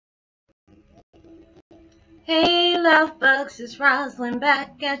Hey love bugs, it's Roslynn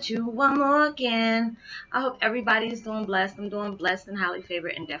back at you one more again. I hope everybody's doing blessed. I'm doing blessed and highly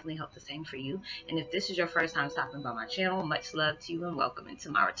favored and definitely hope the same for you. And if this is your first time stopping by my channel, much love to you and welcome into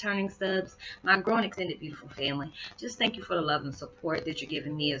my returning subs, my growing extended beautiful family. Just thank you for the love and support that you're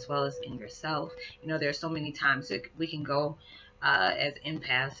giving me as well as in yourself. You know, there's so many times that we can go as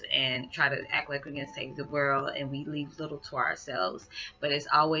empaths and try to act like we can save the world and we leave little to ourselves. But it's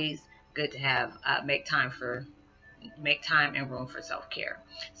always good to have make time and room for self-care.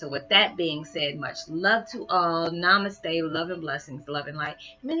 So with that being said, much love to all. Namaste, love and blessings, love and light.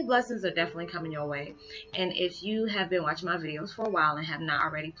 Many blessings are definitely coming your way. And if you have been watching my videos for a while and have not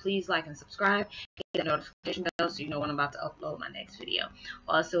already, please like and subscribe. Hit the notification bell so you know when I'm about to upload my next video.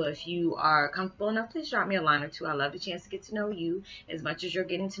 Also, if you are comfortable enough, please drop me a line or two. I love the chance to get to know you as much as you're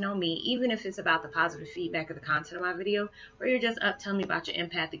getting to know me, even if it's about the positive feedback of the content of my video, or you're just up telling me about your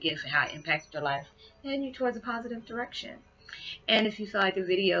empathic gift and how it impacted your life, heading you towards a positive direction. And if you feel like the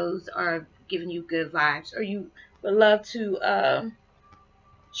videos are giving you good vibes, or you would love to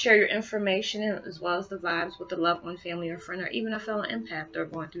share your information as well as the vibes with a loved one, family, or friend, or even a fellow empath that are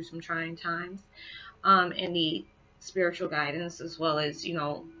going through some trying times and need spiritual guidance, as well as, you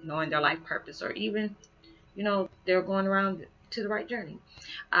know, knowing their life purpose, or even, you know, they're going around to the right journey,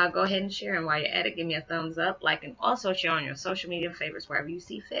 go ahead and share. And while you're at it, give me a thumbs up, like, and also share on your social media favorites wherever you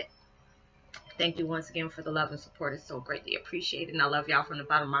see fit. Thank you once again for the love and support. It's so greatly appreciated, and I love y'all from the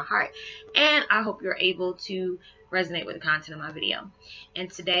bottom of my heart. And I hope you're able to resonate with the content of my video. And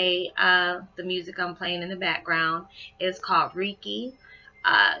today, the music I'm playing in the background is called Reiki,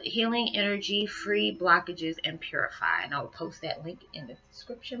 Healing Energy, Free Blockages, and Purify. And I'll post that link in the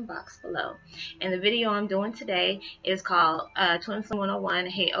description box below. And the video I'm doing today is called Twin Flame 101,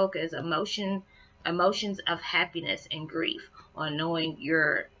 Heyoka, is Emotions of Happiness and Grief, on knowing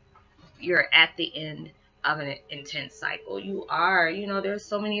you're at the end of an intense cycle. You know, there's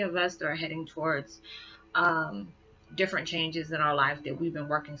so many of us that are heading towards different changes in our life that we've been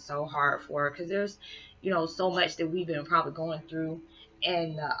working so hard for, because there's, you know, so much that we've been probably going through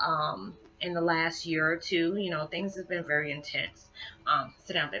in the last year or two. You know, things have been very intense.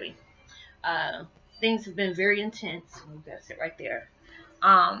 Sit down, baby. Things have been very intense. That's it right there.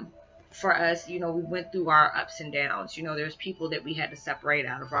 For us, you know, we went through our ups and downs. You know, there's people that we had to separate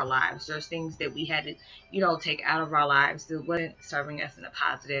out of our lives. There's things that we had to, you know, take out of our lives that wasn't serving us in a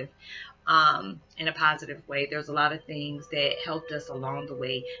positive way. There's a lot of things that helped us along the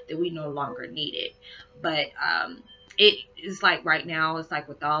way that we no longer needed. But it is like right now, it's like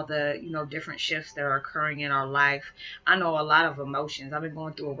with all the, you know, different shifts that are occurring in our life, I know a lot of emotions. I've been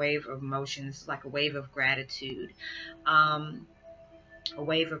going through a wave of emotions. It's like a wave of gratitude, a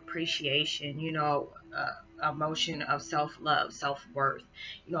wave of appreciation, you know, emotion of self-love, self-worth.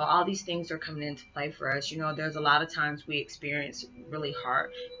 You know, all these things are coming into play for us. You know, there's a lot of times we experience really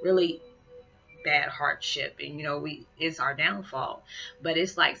bad hardship, and, you know, it's our downfall. But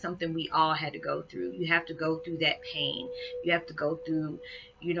it's like something we all had to go through. You have to go through that pain. You have to go through,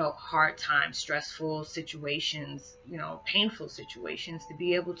 you know, hard times, stressful situations, you know, painful situations, to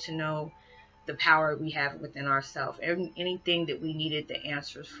be able to know the power we have within ourselves. Anything that we needed the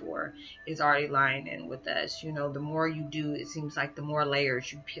answers for is already lying in with us. You know, the more you do, it seems like the more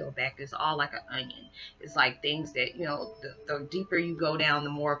layers you peel back. It's all like an onion. It's like things that, you know, the deeper you go down, the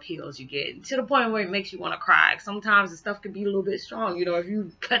more peels you get, to the point where it makes you want to cry. Sometimes the stuff can be a little bit strong. You know, if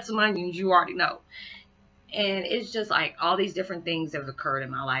you cut some onions, you already know. And it's just like all these different things have occurred in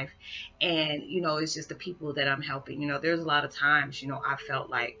my life. And, you know, it's just the people that I'm helping. You know, there's a lot of times, you know, I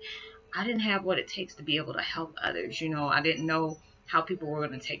felt like I didn't have what it takes to be able to help others. You know, I didn't know how people were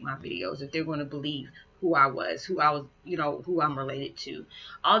going to take my videos, if they're going to believe who I was, you know, who I'm related to.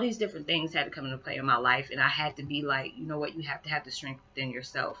 All these different things had to come into play in my life, and I had to be like, you know what, you have to have the strength within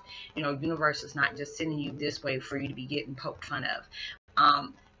yourself. You know, universe is not just sending you this way for you to be getting poked fun of.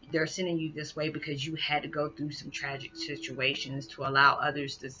 They're sending you this way because you had to go through some tragic situations to allow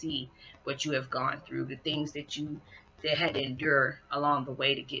others to see what you have gone through, the things that had to endure along the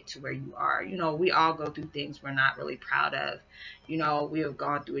way to get to where you are. You know, we all go through things we're not really proud of. You know, we have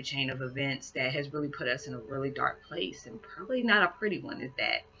gone through a chain of events that has really put us in a really dark place, and probably not a pretty one at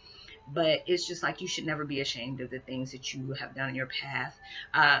that. But it's just like, you should never be ashamed of the things that you have done in your path,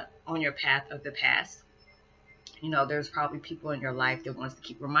 on your path of the past. You know, there's probably people in your life that wants to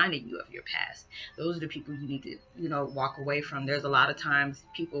keep reminding you of your past. Those are the people you need to, you know, walk away from. There's a lot of times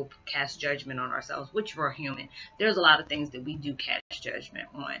people cast judgment on ourselves, which we're human. There's a lot of things that we do cast judgment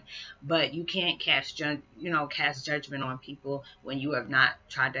on, but you can't cast judgment on people when you have not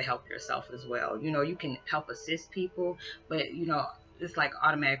tried to help yourself as well. You know, you can help assist people, but, you know, it's like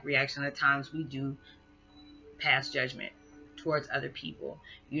automatic reaction. At times we do pass judgment towards other people.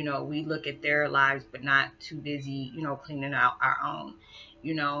 You know, we look at their lives, but not too busy, you know, cleaning out our own.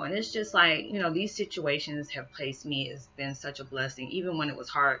 You know, and it's just like, you know, these situations have placed me, it's been such a blessing, even when it was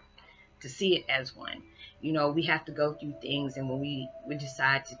hard to see it as one. You know, we have to go through things, and when we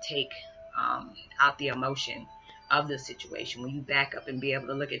decide to take out the emotion of the situation, when you back up and be able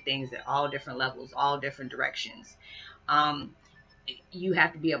to look at things at all different levels, all different directions, um, you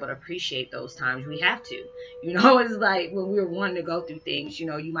have to be able to appreciate those times. We have to, you know, it's like when we're wanting to go through things, you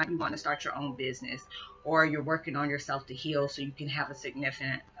know, you might be wanting to start your own business, or you're working on yourself to heal so you can have a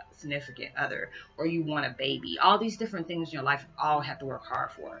significant other, or you want a baby. All these different things in your life, all have to work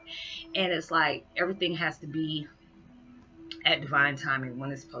hard for. And it's like everything has to be at divine timing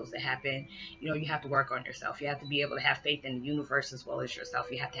when it's supposed to happen. You know, you have to work on yourself. You have to be able to have faith in the universe as well as yourself.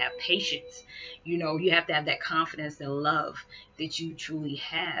 You have to have patience. You know, you have to have that confidence and love that you truly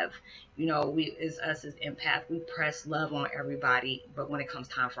have. You know, we as us as empath, we press love on everybody, but when it comes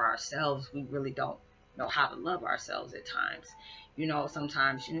time for ourselves, we really don't know how to love ourselves at times. You know,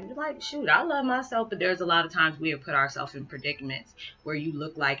 sometimes, you know, you're like, shoot, I love myself, but there's a lot of times we have put ourselves in predicaments where you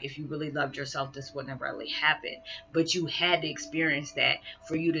look like if you really loved yourself, this would never really happen. But you had to experience that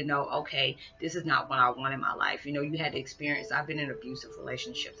for you to know, okay, this is not what I want in my life. You know, you had to experience, I've been in abusive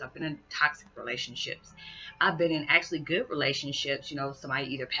relationships, I've been in toxic relationships, I've been in actually good relationships. You know,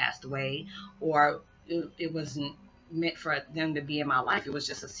 somebody either passed away or it wasn't meant for them to be in my life. It was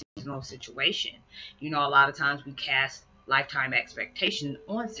just a seasonal situation. You know, a lot of times we cast lifetime expectation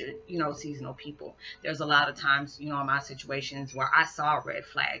on, you know, seasonal people. There's a lot of times, you know, in my situations where I saw red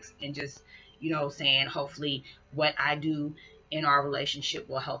flags and just, you know, saying hopefully what I do in our relationship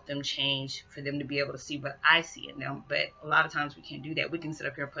will help them change, for them to be able to see what I see in them. But a lot of times we can't do that. We can sit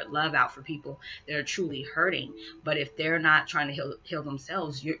up here and put love out for people that are truly hurting, but if they're not trying to heal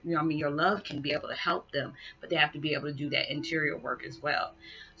themselves, you know, I mean, your love can be able to help them, but they have to be able to do that interior work as well.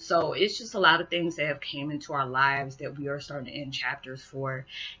 So it's just a lot of things that have came into our lives that we are starting to end chapters for,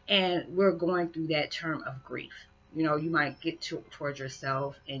 and we're going through that term of grief. You know, you might get towards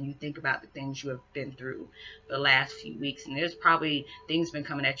yourself and you think about the things you have been through the last few weeks, and there's probably things been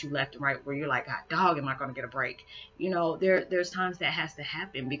coming at you left and right where you're like, God dog, am I going to get a break? You know, there's times that has to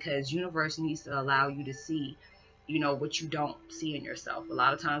happen because universe needs to allow you to see, you know, what you don't see in yourself. A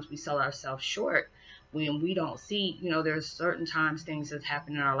lot of times we sell ourselves short when we don't see, you know, there's certain times things that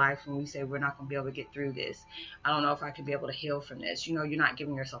happen in our life when we say we're not going to be able to get through this. I don't know if I could be able to heal from this. You know, you're not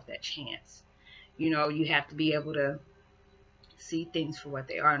giving yourself that chance. You know, you have to be able to see things for what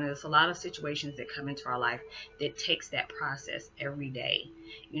they are. And there's a lot of situations that come into our life that takes that process every day.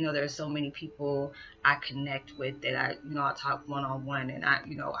 You know, there's so many people I connect with that I talk one-on-one, and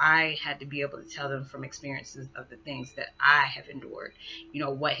I had to be able to tell them from experiences of the things that I have endured, you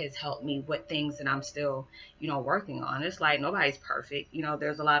know, what has helped me, what things that I'm still, you know, working on. It's like nobody's perfect. You know,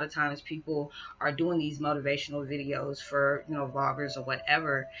 there's a lot of times people are doing these motivational videos for, you know, vloggers or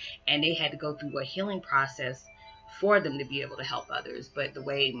whatever, and they had to go through a healing process for them to be able to help others. But the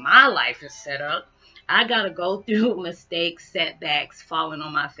way my life is set up, I gotta go through mistakes, setbacks, falling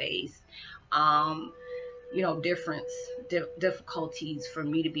on my face, you know, difficulties for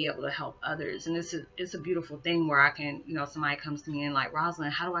me to be able to help others. And it's a beautiful thing where I can, you know, somebody comes to me and like, Roslynn,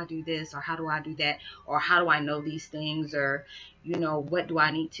 how do I do this, or how do I do that, or how do I know these things, or, you know, what do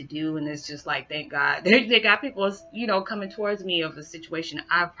I need to do? And it's just like, thank God they got people, you know, coming towards me of a situation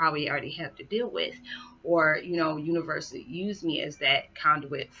I probably already have to deal with, or, you know, universe use me as that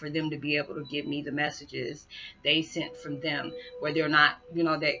conduit for them to be able to give me the messages they sent from them, where they're not, you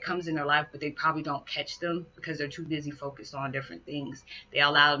know, that comes in their life, but they probably don't catch them because they're too busy focused on different things. They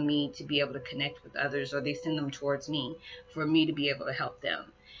allow me to be able to connect with others, or they send them towards me for me to be able to help them.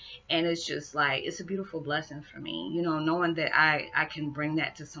 And it's just like, it's a beautiful blessing for me, you know, knowing that I can bring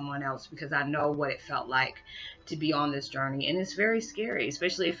that to someone else, because I know what it felt like to be on this journey. And it's very scary,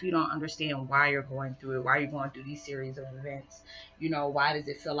 especially if you don't understand why you're going through it, why you're going through these series of events. You know, why does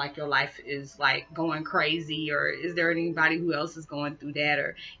it feel like your life is like going crazy, or is there anybody who else is going through that,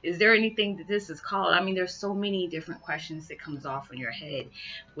 or is there anything that this is called? I mean, there's so many different questions that comes off in your head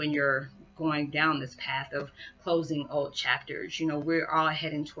when you're going down this path of closing old chapters. You know, we're all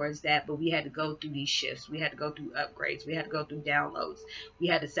heading towards that, but we had to go through these shifts. We had to go through upgrades. We had to go through downloads. We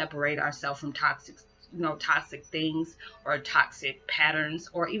had to separate ourselves from toxic things, or toxic patterns,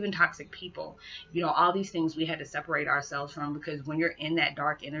 or even toxic people. You know, all these things we had to separate ourselves from, because when you're in that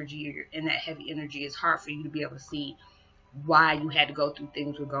dark energy, or you're in that heavy energy, it's hard for you to be able to see why you had to go through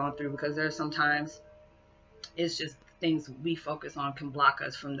things we're going through, because there's sometimes it's just things we focus on can block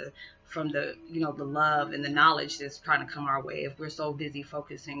us from the from the, the love and the knowledge that's trying to come our way, if we're so busy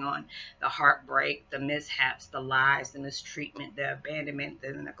focusing on the heartbreak, the mishaps, the lies, the mistreatment, the abandonment,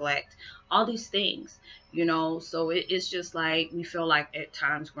 the neglect, all these things, so it's just like we feel like at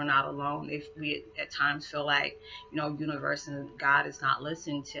times we're not alone. If we at times feel like, universe and God is not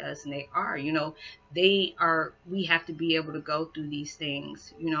listening to us, and they are, they are. We have to be able to go through these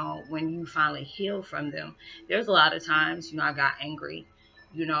things, when you finally heal from them. There's a lot of times, I got angry,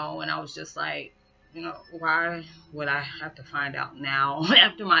 and I was just like, why would I have to find out now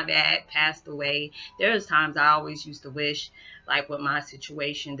after my dad passed away? There's times I always used to wish, like with my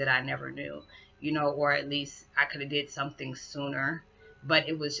situation, that I never knew, or at least I could have did something sooner. But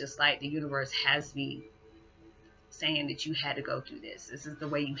it was just like the universe has me saying that you had to go through this. This is the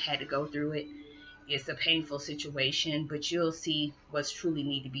way you had to go through it. It's a painful situation, but you'll see what's truly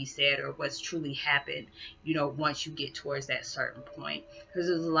need to be said, or what's truly happened, once you get towards that certain point. Because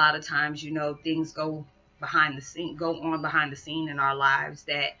there's a lot of times, things go on behind the scene in our lives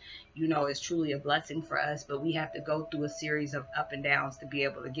that, is truly a blessing for us, but we have to go through a series of up and downs to be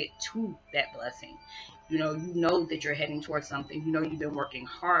able to get to that blessing. That you're heading towards something, you've been working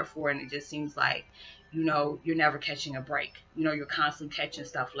hard for it, and it just seems like, you're never catching a break. You're constantly catching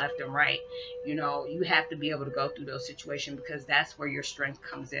stuff left and right. You have to be able to go through those situations, because that's where your strength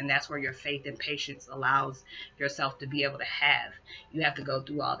comes in. That's where your faith and patience allows yourself to be able to have. You have to go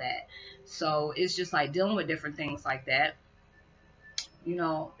through all that. So it's just like dealing with different things like that.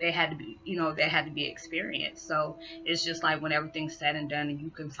 They had to be experienced. So it's just like when everything's said and done, and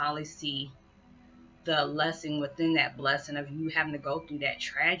you can finally see the lesson within that blessing of you having to go through that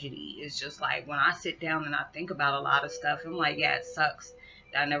tragedy. It's just like when I sit down and I think about a lot of stuff, I'm like, yeah, it sucks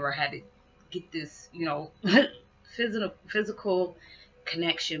that I never had to get this, physical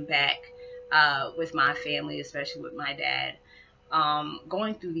connection back with my family, especially with my dad.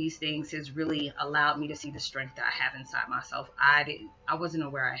 Going through these things has really allowed me to see the strength that I have inside myself. I wasn't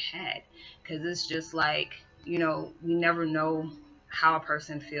aware I had, because it's just like, we never know how a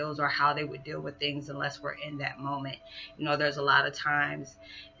person feels or how they would deal with things unless we're in that moment. There's a lot of times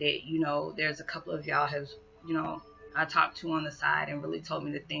that, there's a couple of y'all have, I talked to on the side and really told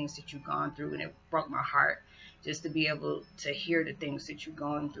me the things that you've gone through, and it broke my heart just to be able to hear the things that you've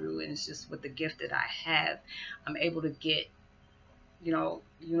gone through. And it's just with the gift that I have, I'm able to get, the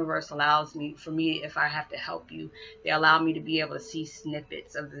universe allows me, for me, if I have to help you, they allow me to be able to see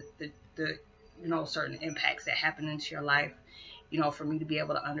snippets of the certain impacts that happen into your life, for me to be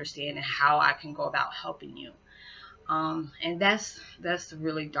able to understand and how I can go about helping you. And that's the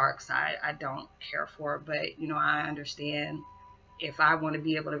really dark side I don't care for. But, I understand if I want to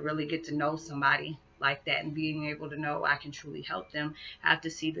be able to really get to know somebody like that and being able to know I can truly help them, I have to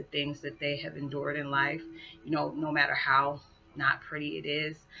see the things that they have endured in life, no matter how not pretty it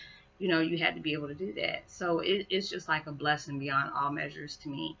is. You had to be able to do that. So it's just like a blessing beyond all measures to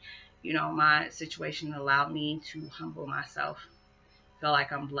me. My situation allowed me to humble myself. Feel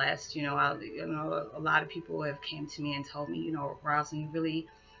like I'm blessed. A lot of people have came to me and told me, Roslynn, you really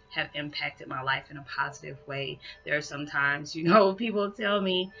have impacted my life in a positive way. There are sometimes, people tell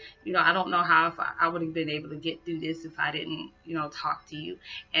me, I don't know how if I would have been able to get through this if I didn't, talk to you.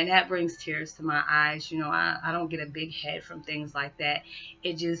 And that brings tears to my eyes. I don't get a big head from things like that.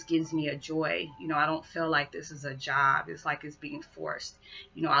 It just gives me a joy. I don't feel like this is a job. It's like it's being forced.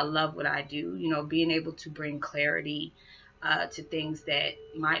 I love what I do. Being able to bring clarity to things that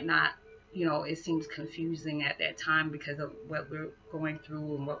might not, it seems confusing at that time because of what we're going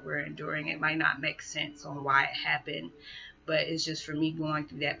through and what we're enduring. It might not make sense on why it happened, but it's just for me going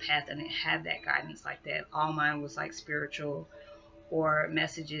through that path and have that guidance like that. All mine was like spiritual or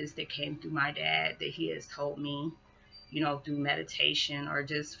messages that came through my dad that he has told me, through meditation or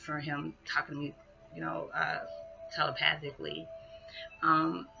just for him talking to me, telepathically.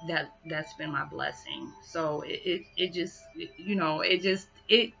 That's been my blessing. So it just,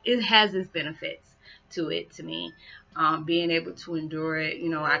 it has its benefits to me. Being able to endure it,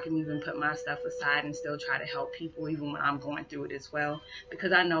 I can even put my stuff aside and still try to help people even when I'm going through it as well,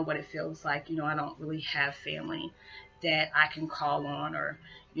 because I know what it feels like. I don't really have family that I can call on, or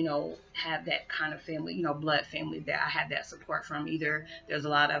have that kind of family, blood family that I have that support from. Either there's a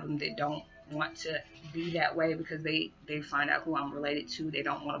lot of them that don't want to be that way because they find out who I'm related to, they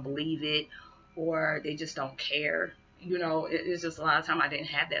don't want to believe it, or they just don't care. It's just a lot of time I didn't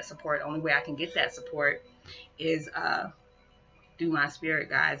have that support. The only way I can get that support is through my spirit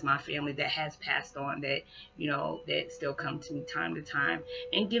guides, my family that has passed on, that that still come to me time to time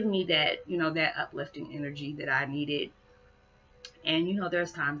and give me that that uplifting energy that I needed And, you know,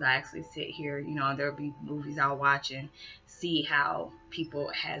 there's times I actually sit here, you know, there'll be movies I'll watch and see how people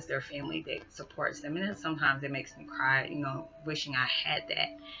has their family that supports them. And then sometimes it makes me cry, you know, wishing I had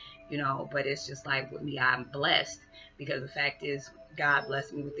that, you know. But it's just like with me, I'm blessed because the fact is God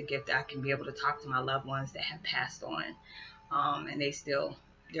blessed me with the gift that I can be able to talk to my loved ones that have passed on. And they still,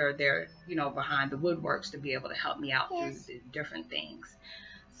 they're, you know, behind the woodworks to be able to help me out through the different things.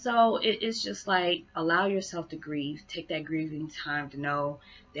 So it's just like allow yourself to grieve. Take that grieving time to know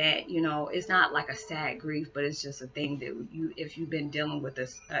that, you know, it's not like a sad grief, but it's just a thing that you, if you've been dealing with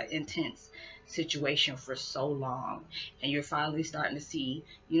this intense situation for so long and you're finally starting to see,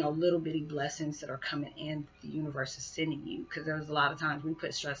 you know, little bitty blessings that are coming in, the universe is sending you. Because there's a lot of times we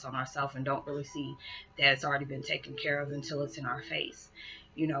put stress on ourselves and don't really see that it's already been taken care of until it's in our face.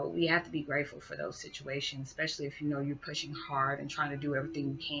 You know, we have to be grateful for those situations, especially if you know you're pushing hard and trying to do everything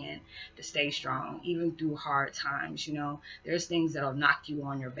you can to stay strong, even through hard times. You know, there's things that'll knock you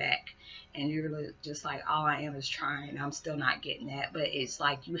on your back and you're just like, all I am is trying. I'm still not getting that. But it's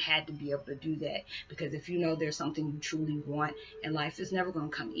like you had to be able to do that, because if you know there's something you truly want in life, it's never going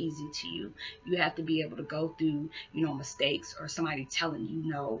to come easy to you. You have to be able to go through, you know, mistakes or somebody telling you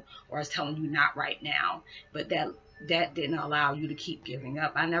no or is telling you not right now. But that didn't allow you to keep giving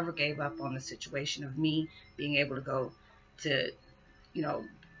up. I never gave up on the situation of me being able to go to, you know,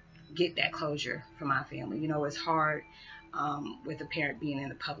 get that closure for my family. You know, it's hard with a parent being in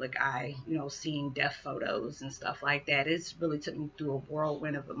the public eye, you know, seeing death photos and stuff like that. It's really took me through a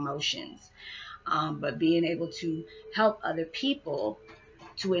whirlwind of emotions. But being able to help other people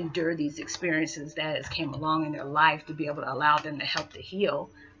to endure these experiences that has came along in their life, to be able to allow them to help to heal.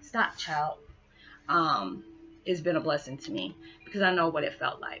 Stop, child. It's been a blessing to me because I know what it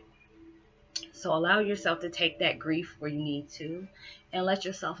felt like. So allow yourself to take that grief where you need to and let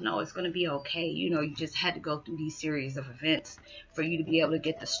yourself know it's going to be okay. You know, you just had to go through these series of events for you to be able to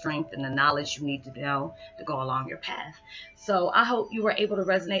get the strength and the knowledge you need to know to go along your path. So I hope you were able to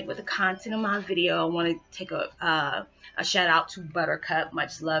resonate with the content of my video. I want to take a shout out to Buttercup.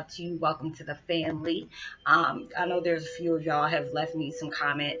 Much love to you. Welcome to the family. I know there's a few of y'all have left me some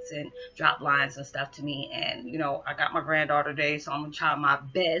comments and dropped lines and stuff to me. And, you know, I got my granddaughter today, so I'm going to try my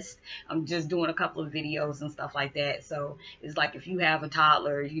best. I'm just doing a couple of videos and stuff like that. So it's like if you have a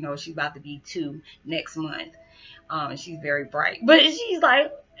toddler, you know, she's about to be 2 next month. She's very bright, but she's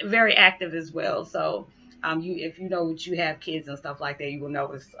like very active as well. So if you know that you have kids and stuff like that, you will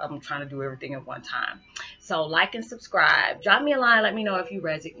notice I'm trying to do everything at one time. So like and subscribe. Drop me a line. Let me know if you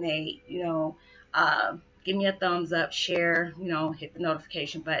resonate. You know, give me a thumbs up, share, you know, hit the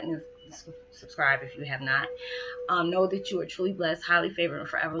notification button, subscribe if you have not. Know that you are truly blessed, highly favored, and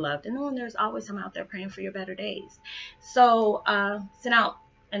forever loved. And knowing there's always someone out there praying for your better days. So send out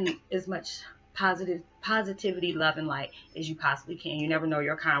as much positivity, love, and light as you possibly can. You never know,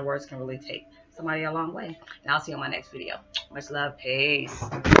 your kind words can really take somebody a long way. And I'll see you on my next video. Much love. Peace.